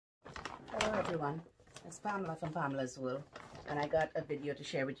everyone, it's Pamela from Pamela's World, and I got a video to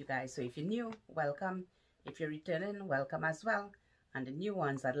share with you guys. So if you're new, welcome. If you're returning, welcome as well. And the new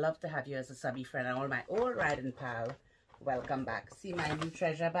ones, I'd love to have you as a subby friend. And all my old riding pal, welcome back. See my new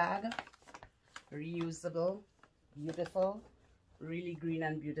treasure bag, reusable, beautiful, really green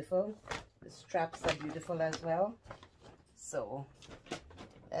and beautiful. The straps are beautiful as well. So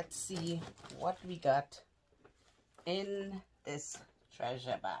let's see what we got in this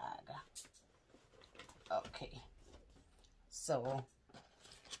treasure bag. Okay, so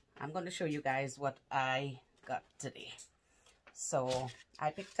I'm going to show you guys what I got today. So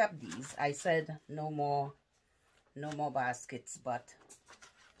I picked up these. I said no more baskets, but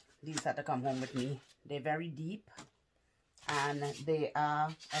these had to come home with me. They're very deep and they are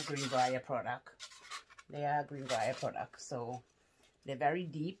a Greenbrier product. They are a Greenbrier product. So they're very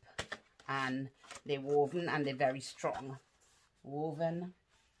deep and they're woven and they're very strong. Woven,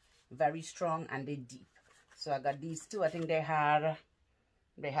 very strong, and they're deep. So I got these two. I think they had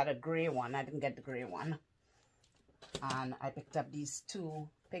a gray one. I didn't get the gray one. And I picked up these two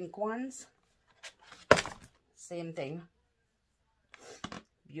pink ones. Same thing.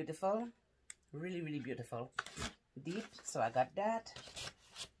 Beautiful. Really, really beautiful. Deep. So I got that.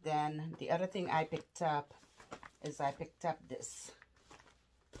 Then the other thing I picked up is I picked up this.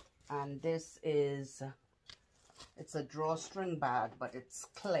 And this is, it's a drawstring bag, but it's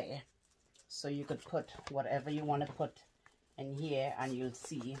clear. So you could put whatever you want to put in here and you'll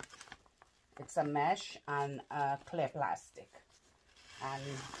see. It's a mesh and a clear plastic. And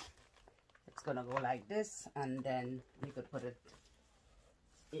it's gonna go like this, and then you could put it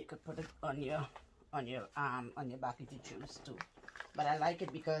on your back if you choose to. But I like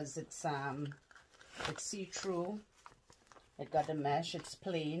it because it's see-through. It got a mesh, it's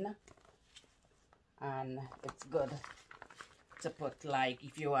plain, and it's good to put, like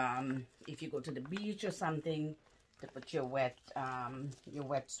if you go to the beach or something, to put your wet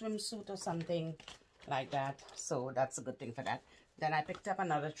swimsuit or something like that. So that's a good thing for that. Then I picked up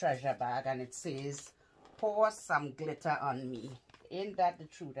another treasure bag and it says, pour some glitter on me. Ain't that the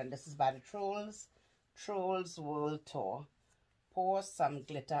truth? And this is by the Trolls World Tour. Pour some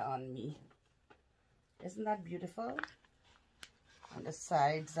glitter on me. Isn't that beautiful? And the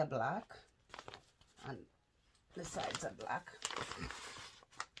sides are black. And the sides are black.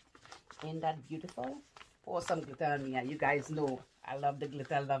 Ain't that beautiful? Pour some glitter on me. And you guys know I love the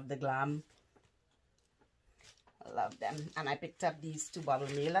glitter, I love the glam. I love them. And I picked up these two bottle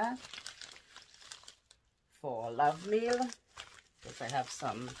mailer for love mail, because I have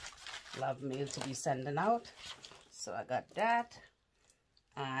some love mail to be sending out. So I got that.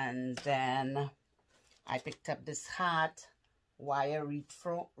 And then I picked up this heart wire reed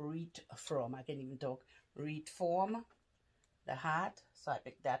form. I can't even talk. Reed form, the heart. So I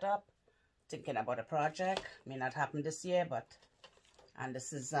picked that up, thinking about a project. May not happen this year, but, and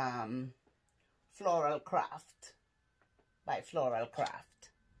this is Floral Craft by Floral Craft,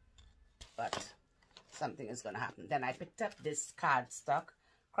 but something is gonna happen. Then I picked up this cardstock,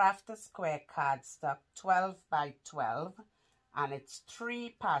 Crafter Square cardstock, 12 by 12, and it's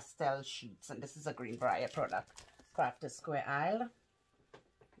 3 pastel sheets, and this is a Greenbrier product. Crafter Square Isle,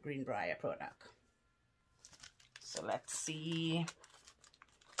 Greenbrier product. So let's see.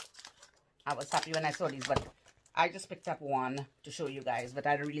 I was happy when I saw these, but I just picked up one to show you guys, but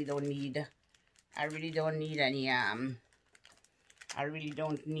I really don't need any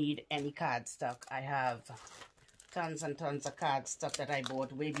cardstock. I have tons and tons of cardstock that I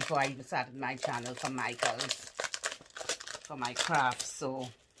bought way before I even started my channel for Michael's, for my crafts. So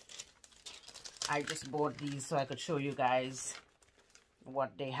I just bought these so I could show you guys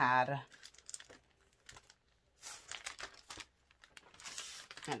what they had.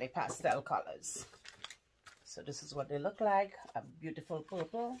 And they pastel colors. So this is what they look like. A beautiful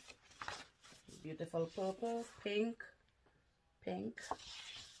purple, pink,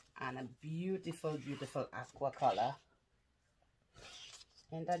 and a beautiful, beautiful aqua color.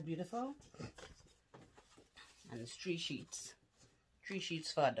 Ain't that beautiful? And it's 3 sheets. 3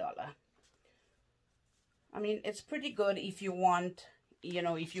 sheets for $1. I mean, it's pretty good if you want, you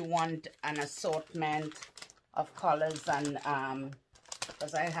know, if you want an assortment of colors, and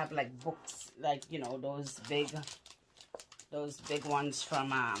because I have like books, like, you know, those big ones from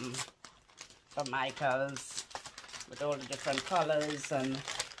Michael's with all the different colors and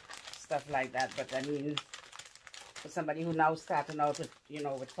stuff like that. But I mean, for somebody who now starting out with, you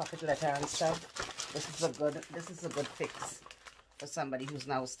know, with pocket letter and stuff, this is a good fix for somebody who's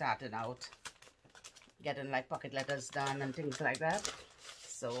now starting out, getting like pocket letters done and things like that.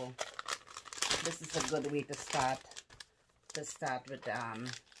 So this is a good way to start with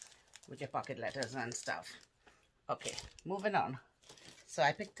with your pocket letters and stuff. Okay, moving on. So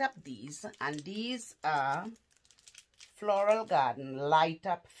I picked up these, and these are Floral Garden Light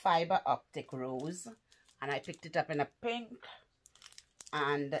Up Fiber Optic Rose, and I picked it up in a pink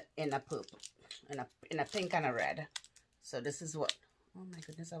and in a purple, in a pink and a red. So this is what, oh my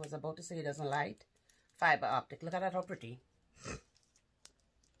goodness, I was about to say it doesn't light. Fiber optic. Look at that, how pretty.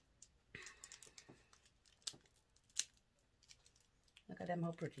 Look at them,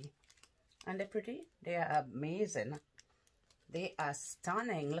 how pretty. And they're pretty. They are amazing. They are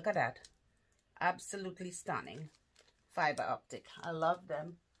stunning. Look at that. Absolutely stunning. Fiber optic. I love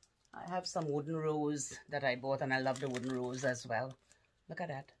them. I have some wooden rose that I bought, and I love the wooden rose as well. Look at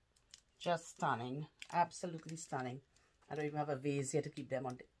that. Just stunning. Absolutely stunning. I don't even have a vase here to keep them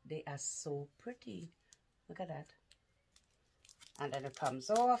on. They are so pretty. Look at that. And then it comes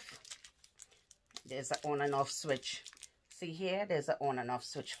off. There's an on and off switch. See here? There's an on and off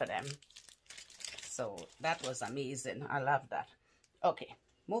switch for them. So that was amazing. I love that. Okay,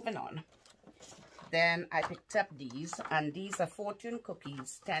 moving on. Then I picked up these, and these are fortune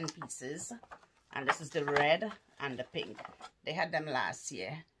cookies, 10 pieces. And this is the red and the pink. They had them last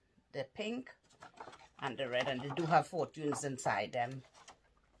year. The pink and the red, and they do have fortunes inside them.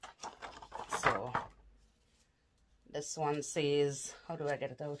 So this one says, how do I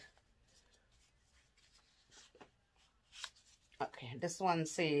get it out? Okay, this one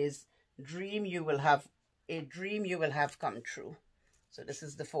says, a dream you will have come true. So this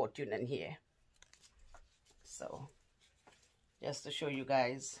is the fortune in here. So just to show you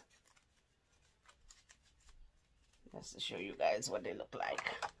guys what they look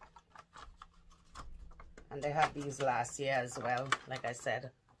like. And they had these last year as well, like I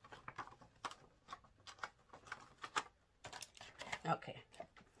said. Okay,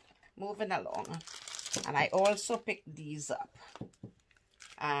 moving along. And I also picked these up.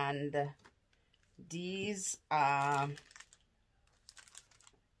 And these are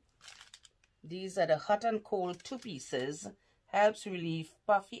the hot and cold 2 pieces. Helps relieve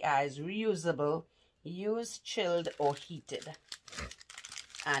puffy eyes, reusable, use chilled or heated.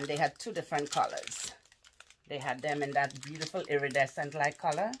 And they had 2 different colors. They had them in that beautiful iridescent like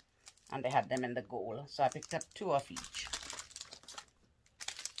color, and they had them in the gold. So I picked up 2 of each.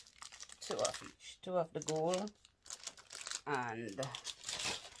 2 of each. 2 of the gold and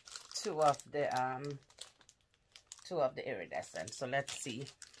 2 of the iridescent. So let's see.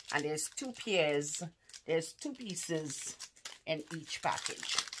 And there's 2 pairs. There's 2 pieces in each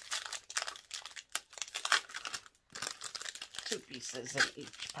package. 2 pieces in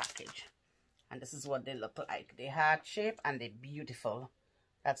each package. And this is what they look like. They're heart shape and they're beautiful.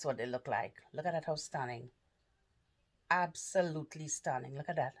 That's what they look like. Look at that, how stunning. Absolutely stunning. Look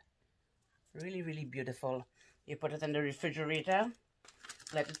at that. Really, really beautiful. You put it in the refrigerator.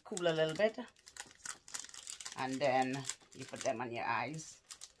 Let it cool a little bit. And then you put them on your eyes.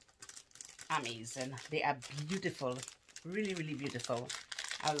 Amazing. They are beautiful. Really, really beautiful.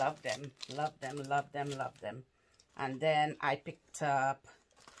 I love them. Love them, love them, love them. And then I picked up,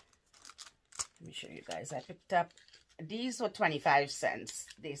 let me show you guys. I picked up, these were 25 cents.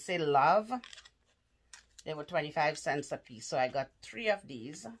 They say love. They were 25 cents a piece. So I got 3 of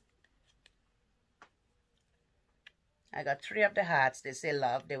these. I got 3 of the hearts. They say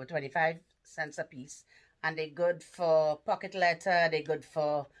love. They were 25 cents a piece. And they're good for pocket letter. They're good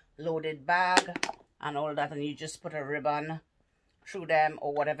for loaded bag and all that. And you just put a ribbon through them,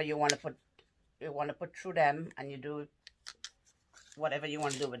 or whatever you want to put. You want to put through them, and you do whatever you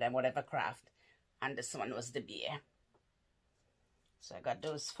want to do with them, whatever craft. And this one was the beer. So I got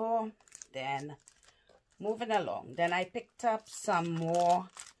those 4. Then moving along. Then I picked up some more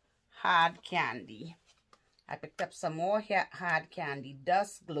hard candy. I picked up some more hard candy.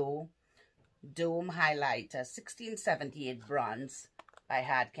 Dust Glow Dome Highlighter, 1678 bronze by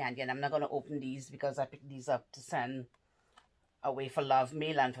Hard Candy. And I'm not going to open these because I picked these up to send away for love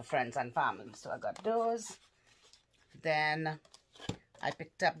mail and for friends and family. So I got those. Then I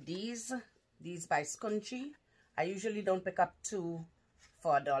picked up these by Scunchi. I usually don't pick up 2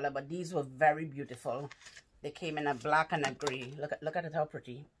 for $1, but these were very beautiful. They came in a black and a gray. Look at it, how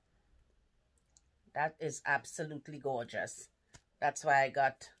pretty. That is absolutely gorgeous. That's why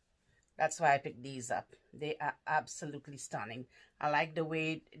I picked these up. They are absolutely stunning. I like the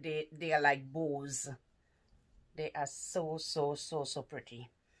way they are like bows. They are so pretty.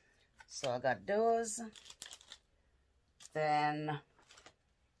 So I got those. Then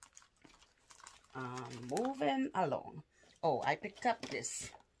moving along. Oh, I picked up this.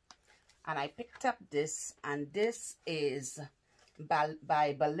 And I picked up this. And this is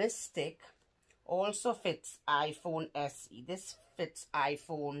by Ballistic. Also fits iPhone SE. This fits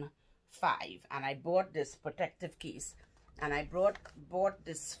iPhone And I bought this protective case, and I bought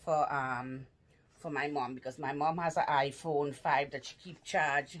this for my mom, because my mom has an iPhone 5 that she keep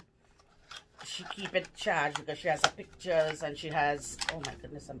charged. She keep it charged because she has pictures, and she has, oh my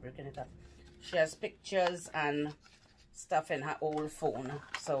goodness, I'm breaking it up. She has pictures and stuff in her old phone.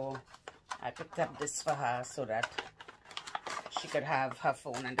 So I picked up this for her so that she could have her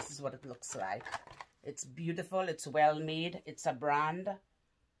phone, and this is what it looks like. It's beautiful. It's well made. It's a brand.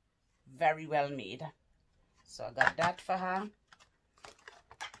 Very well made. So I got that for her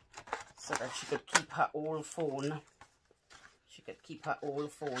so that she could keep her old phone. She could keep her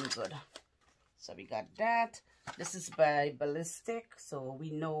old phone good. So we got that. This is by Ballistic. So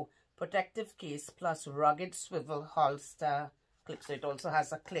we know protective case plus rugged swivel holster clip. So it also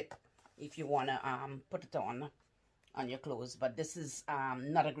has a clip if you want to put it on your clothes. But this is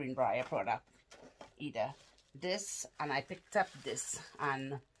not a Greenbrier product either. This, and I picked up this,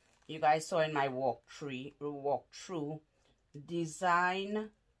 and you guys saw in my walkthrough, Design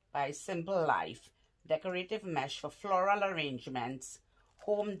by Simple Life, decorative mesh for floral arrangements,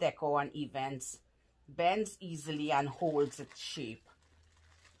 home decor and events, bends easily and holds its shape.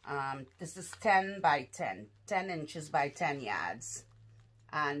 This is 10 by 10 inches by 10 yards,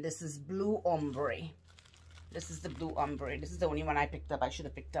 and this is blue ombre. This is the blue ombre. This is the only one I picked up. I should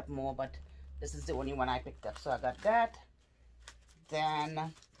have picked up more, but this is the only one I picked up. So I got that.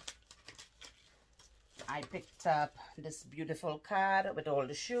 Then I picked up this beautiful card with all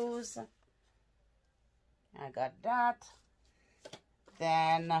the shoes. I got that.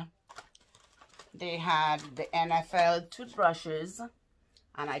 Then they had the NFL toothbrushes,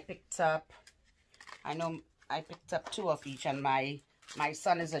 and I picked up, I picked up 2 of each, and my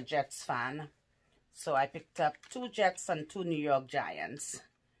son is a Jets fan. So I picked up 2 Jets and 2 New York Giants.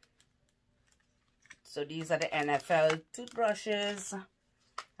 So these are the NFL toothbrushes.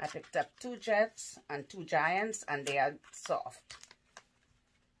 I picked up 2 Jets and 2 Giants, and they are soft.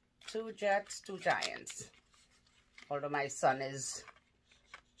 2 Jets, 2 Giants. Although my son is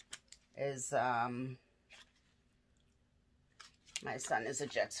my son is a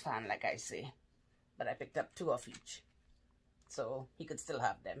Jets fan, like I say. But I picked up 2 of each, so he could still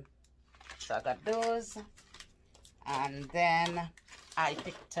have them. So I got those. And then I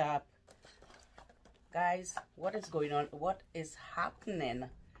picked up, guys, what is going on? What is happening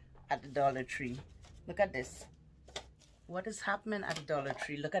at the Dollar Tree? Look at this. What is happening at the Dollar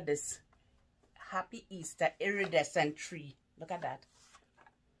Tree? Look at this. Happy Easter iridescent tree. Look at that.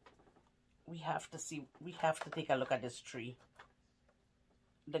 We have to take a look at this tree.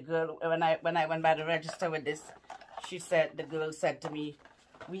 The girl, when I went by the register with this, the girl said to me,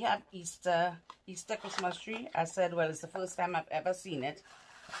 "We have Easter Christmas tree." I said, "Well, it's the first time I've ever seen it.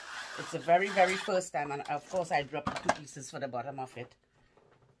 It's the very, very first time." And of course, I dropped the 2 pieces for the bottom of it.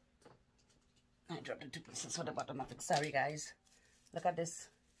 Sorry, guys. Look at this.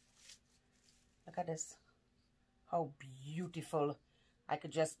 Look at this. How beautiful. I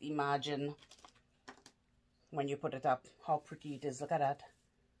could just imagine when you put it up, how pretty it is. Look at that.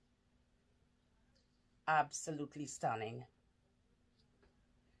 Absolutely stunning.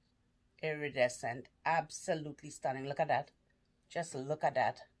 Iridescent. Absolutely stunning. Look at that. Just look at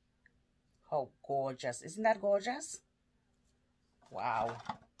that. How gorgeous. Isn't that gorgeous? Wow.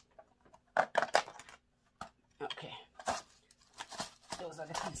 Okay. Those are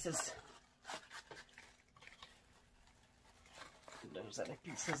the pieces. Those are the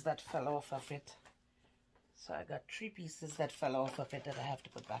pieces that fell off of it. So I got 3 pieces that fell off of it that I have to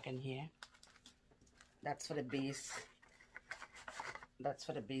put back in here. That's for the base. That's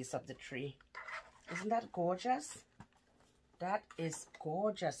for the base of the tree. Isn't that gorgeous? That is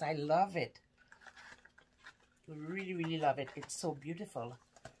gorgeous. I love it. Really, really love it. It's so beautiful.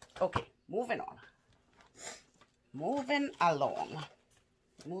 Okay, moving on. Moving along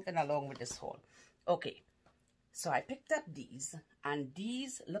with this haul. Okay, so I picked up these, and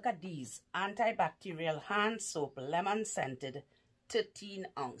these, look at these, antibacterial hand soap, lemon scented, 13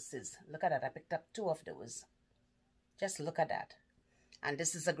 ounces. Look at that. I picked up 2 of those. Just look at that. And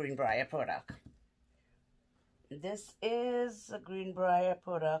this is a Greenbrier product. This is a Greenbrier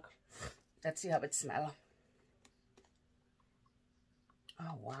product. Let's see how it smells.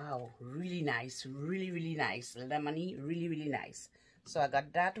 Oh, wow. Really nice. Really, really nice. Lemony. Really, really nice. So I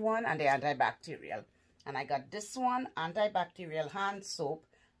got that one and the antibacterial. And I got this one, antibacterial hand soap,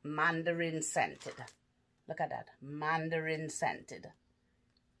 mandarin scented. Look at that. Mandarin scented.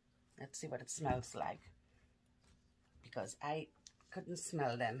 Let's see what it smells like. Because I couldn't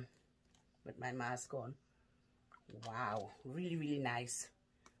smell them with my mask on. Wow. Really, really nice.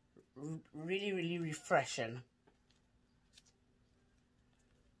 Really, really refreshing.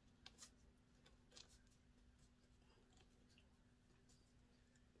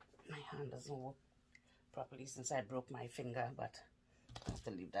 hand doesn't work properly since I broke my finger, but I have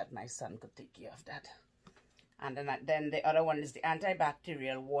to leave that. My son could take care of that. And then the other one is the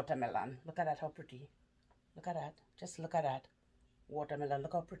antibacterial watermelon. Look at that, how pretty. Look at that. Just look at that. Watermelon,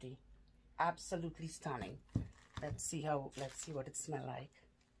 look how pretty. Absolutely stunning. Let's see what it smells like.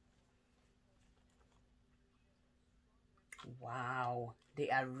 Wow, they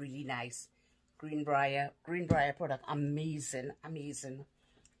are really nice. Greenbrier product, amazing, amazing.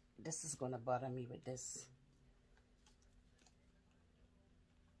 This is gonna bother me with this.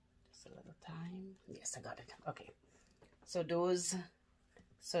 Just a little time. Yes, I got it. Okay. So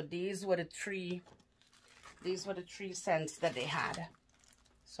these were the three scents that they had.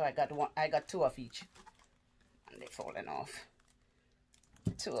 So I got two of each. And they're falling off.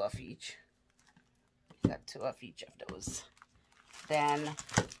 Two of each. Got two of each of those. Then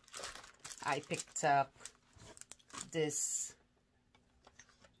I picked up this.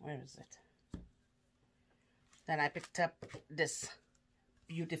 Where is it? Then I picked up this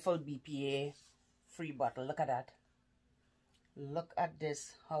beautiful BPA free bottle. Look at that. Look at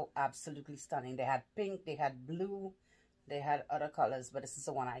this. How absolutely stunning. They had pink, they had blue, they had other colors, but this is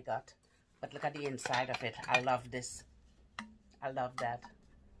the one I got. But look at the inside of it. I love this. I love that.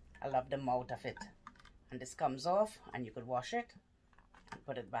 I love the mouth of it. And this comes off and you could wash it and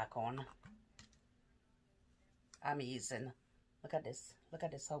put it back on. Amazing. Look at this. Look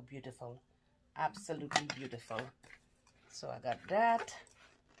at this, how beautiful. Absolutely beautiful. So I got that.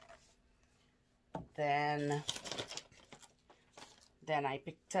 Then I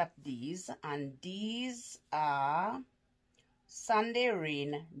picked up these, and these are Sunday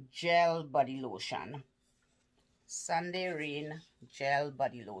Rain Gel Body Lotion. Sunday Rain Gel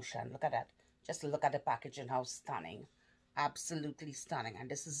Body Lotion. Look at that. Just look at the packaging, how stunning. Absolutely stunning. And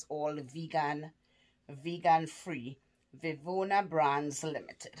this is all vegan free. Vivona Brands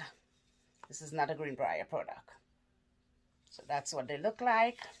Limited. This is not a Greenbrier product. So that's what they look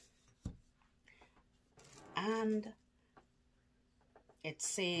like. And it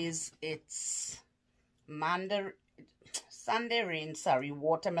says it's Sunday Rain,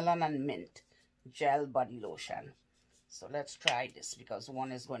 watermelon and mint gel body lotion. So let's try this because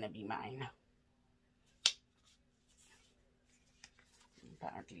one is going to be mine.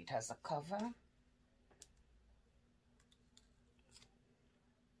 Apparently it has a cover.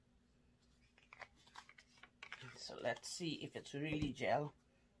 So let's see if it's really gel.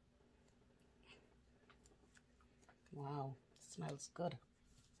 Wow, it smells good.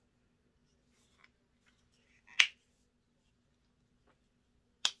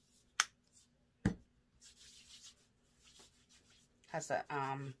 Has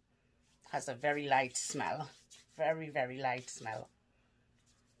a very light smell. Very light smell.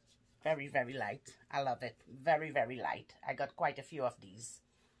 Very light. I love it. Very light. I got quite a few of these.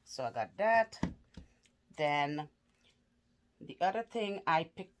 So I got that. Then the other thing I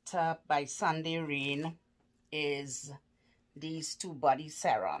picked up by Sunday Rain is these two body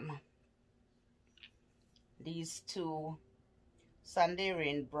serum. These two Sunday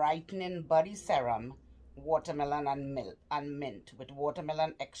Rain brightening body serum, watermelon and mint with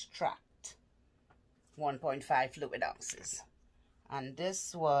watermelon extract, 1.5 fluid ounces. And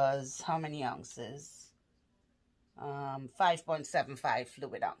this was how many ounces? 5.75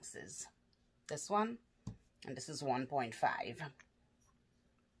 fluid ounces. This one, and this is 1.5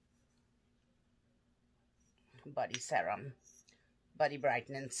 body serum, body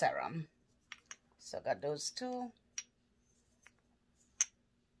brightening serum. So I got those two.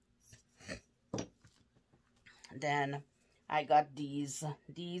 Then I got these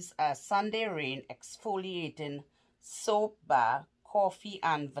are Sunday Rain exfoliating soap bar, coffee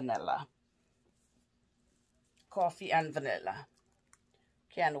and vanilla. Coffee and vanilla.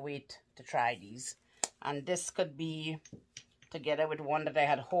 Can't wait to try these. And this could be together with one that I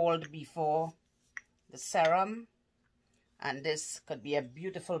had hauled before, the serum. And this could be a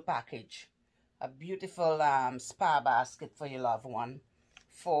beautiful package, a beautiful spa basket for your loved one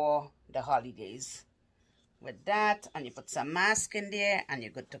for the holidays. With that, and you put some mask in there and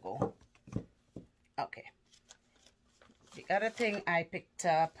you're good to go. Okay. The other thing I picked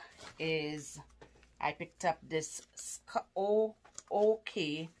up is I picked up this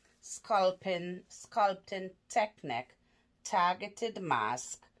OK Sculpting Technique Targeted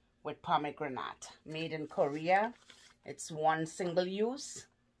Mask with pomegranate, made in Korea. It's one single use,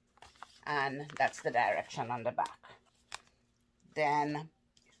 and that's the direction on the back. Then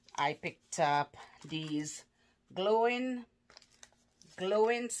I picked up these glowing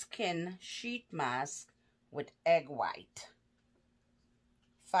skin sheet mask with egg white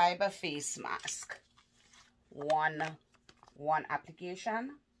fiber face mask. One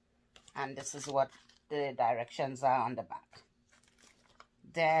application, And this is what the directions are on the back.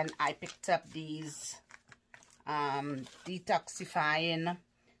 Then I picked up these detoxifying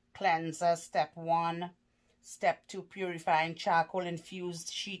cleanser, step 1, step 2, purifying charcoal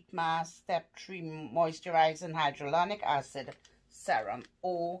infused sheet mask, step 3, moisturizing hyaluronic acid serum.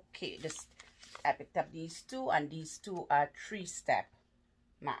 Okay, this I picked up these two, and these two are 3-step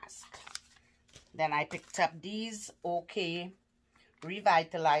mask. Then I picked up these okay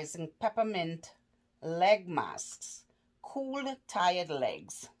revitalizing peppermint leg masks, cool tired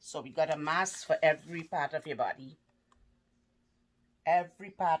legs. So we got a mask for every part of your body,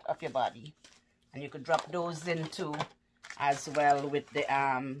 and you could drop those into as well with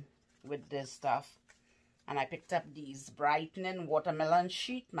this stuff. And I picked up these brightening watermelon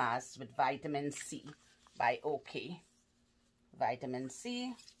sheet masks with vitamin C by OK, vitamin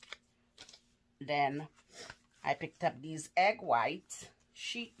C. Then I picked up these egg white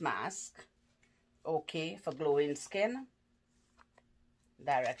sheet mask, okay, for glowing skin.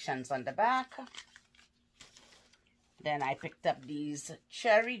 Directions on the back. Then I picked up these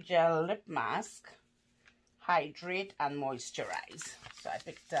cherry gel lip mask, hydrate and moisturize. So I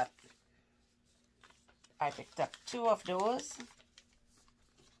picked up 2 of those.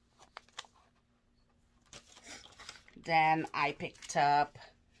 Then I picked up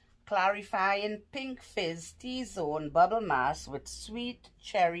clarifying pink fizz T-zone bubble mask with sweet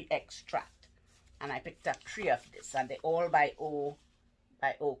cherry extract, and I picked up 3 of this, and they're all by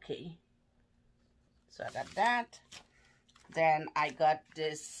OK. So I got that. Then I got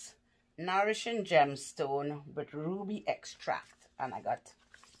this nourishing gemstone with ruby extract, and I got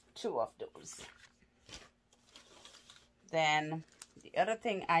 2 of those. Then the other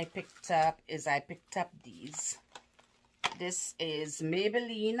thing I picked up is I picked up these. This is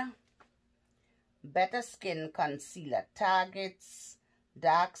Maybelline Better Skin Concealer, targets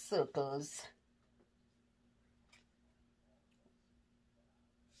dark circles.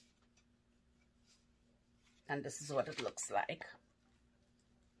 And this is what it looks like.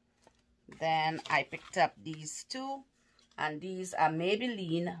 Then I picked up these 2, and these are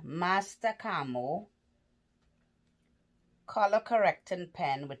Maybelline Master Camo color correcting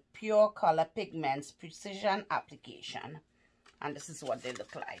pen with pure color pigments, precision application. And this is what they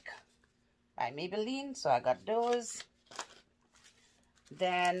look like by Maybelline. So I got those.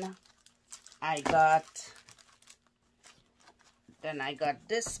 Then I got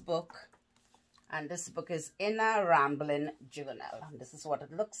this book, and this book is Inner Rambling Journal. This is what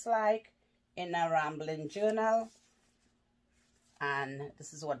it looks like, Inner Rambling Journal. And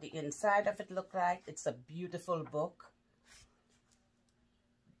this is what the inside of it looked like. It's a beautiful book.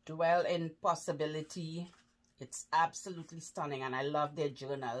 Dwell in Possibility. It's absolutely stunning, and I love their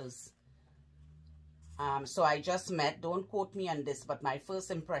journals. So I just met, don't quote me on this, but my first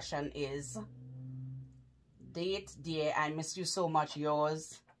impression is, date, dear, I miss you so much,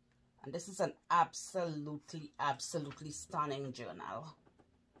 yours. And this is an absolutely stunning journal.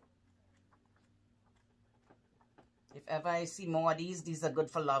 If ever I see more of these are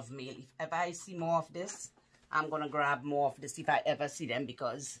good for love mail. If ever I see more of this, I'm going to grab more of this if I ever see them,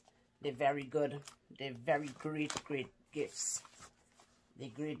 because they're very good. They're very great gifts. They're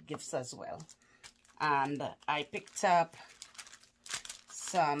great gifts as well. And I picked up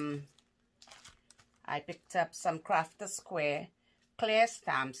some Crafter Square clear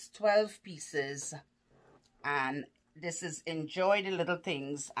stamps, 12 pieces. And this is Enjoy the Little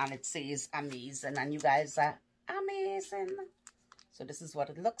Things, and it says amazing. And you guys are amazing. So this is what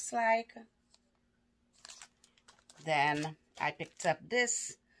it looks like. Then I picked up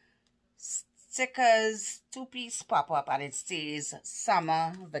this stickers 2-piece pop-up, and it says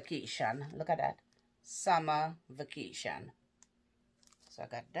Summer Vacation. Look at that. Summer Vacation. So I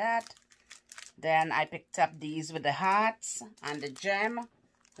got that. Then I picked up these with the hearts and the gem.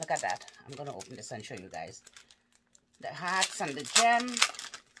 Look at that. I'm going to open this and show you guys. The hearts and the gem.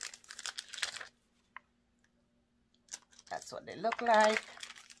 That's what they look like.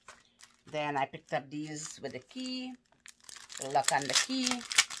 Then I picked up these with the key, the lock and the key,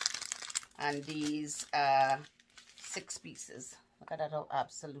 and these 6 pieces. Look at that, how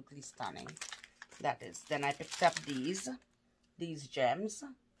absolutely stunning that is. Then I picked up these gems,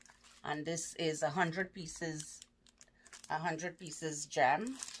 and this is 100 pieces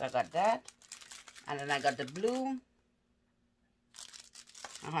gem. So I got that, and then I got the blue,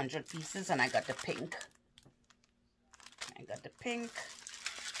 100 pieces, and I got the pink.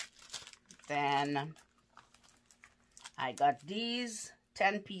 Then I got these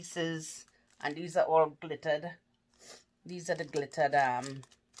 10 pieces, and these are all glittered. These are the glittered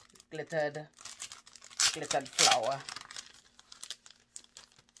flower.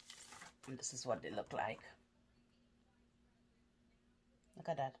 And this is what they look like. Look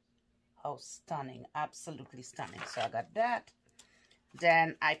at that. How stunning. Absolutely stunning. So I got that.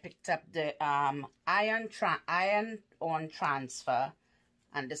 Then I picked up the iron-on transfer.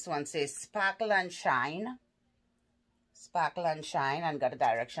 And this one says Sparkle and Shine. Sparkle and Shine. And got the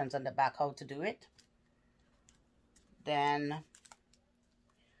directions on the back how to do it. Then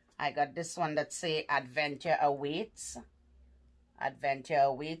I got this one that say Adventure Awaits. Adventure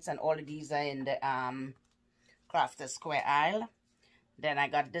Awaits. And all of these are in the Crafter Square aisle. Then I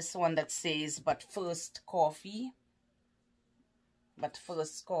got this one that says But First Coffee. But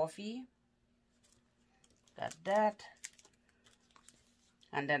First Coffee. Got that.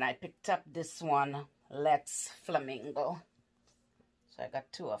 And then I picked up this one, Let's Flamingo. So I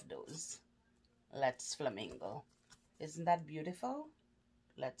got two of those. Let's Flamingo. Isn't that beautiful?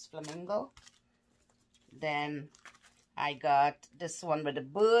 Let's Flamingo. Then I got this one with the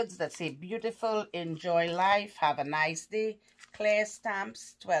birds that say Beautiful, Enjoy Life, Have a Nice Day. Clear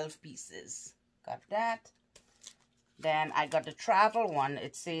stamps, 12 pieces. Got that. Then I got the travel one.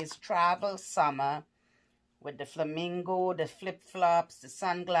 It says Travel Summer with the flamingo, the flip-flops, the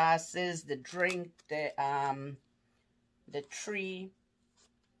sunglasses, the drink, the tree,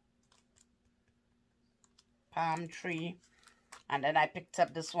 palm tree. And then I picked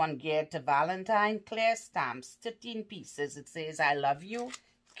up this one geared to Valentine, clear stamps, 13 pieces. It says I love you,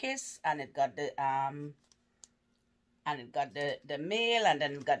 kiss, and it got the the mail, and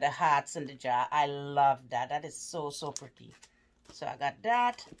then it got the hearts in the jar. I love that. That is so, so pretty. So I got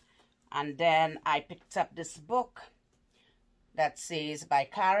that. And then I picked up this book that says by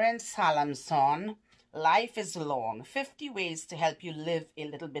Karen Salamson, Life is Long, 50 Ways to Help You Live a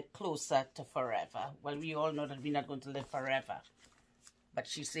Little Bit Closer to Forever. Well, we all know that we're not going to live forever. But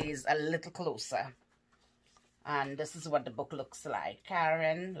she says a little closer. And this is what the book looks like.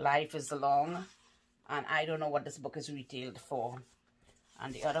 Karen, Life is Long. And I don't know what this book is retailed for.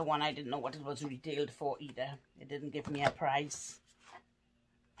 And the other one, I didn't know what it was retailed for either. It didn't give me a price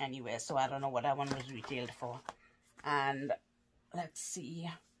anywhere, so I don't know what that one was retailed for. And let's see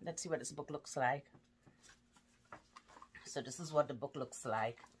what this book looks like. So this is what the book looks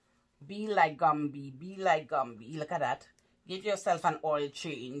like. Be like Gumby, be like Gumby. Look at that. Give yourself an oil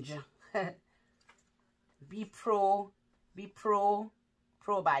change. Be probiotic.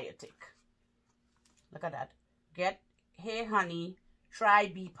 Look at that. Hey honey, try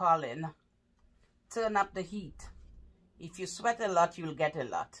bee pollen. Turn up the heat. If you sweat a lot, you'll get a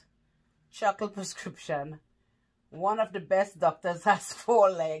lot. Chocolate prescription. One of the best doctors has 4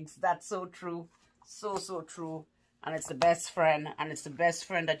 legs. That's so true. So, so true. And it's the best friend. And it's the best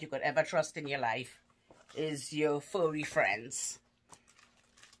friend that you could ever trust in your life. Is your furry friends.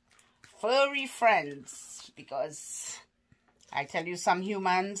 Furry friends. Because I tell you, some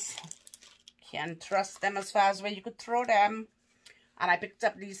humans can't trust them as far as where you could throw them. And I picked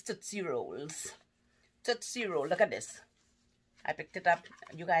up these Tootsie Rolls. Tootsie Roll. Look at this. I picked it up.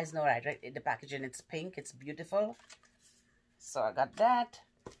 You guys know, right? The packaging, it's pink. It's beautiful. So I got that.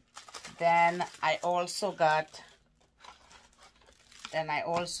 Then I also got let's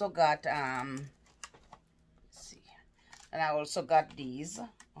see. And I also got these.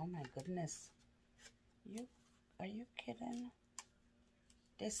 Oh my goodness. Are you kidding?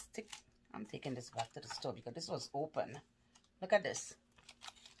 They stick. I'm taking this back to the store because this was open. Look at this.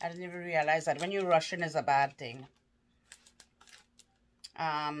 I didn't even realize that when you're rushing is a bad thing.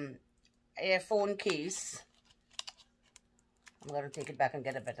 Earphone case. I'm going to take it back and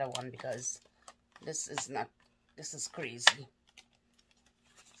get a better one because this is crazy.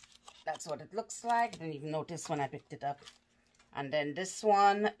 That's what it looks like. Didn't even notice when I picked it up. And then this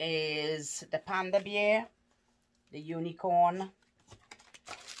one is the panda bear, the unicorn,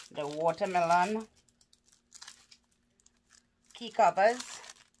 the watermelon, key covers,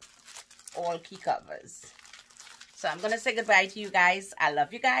 all key covers. So I'm going to say goodbye to you guys. I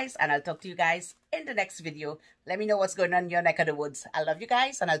love you guys, and I'll talk to you guys in the next video. Let me know what's going on in your neck of the woods. I love you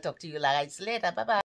guys, and I'll talk to you guys later. Bye-bye.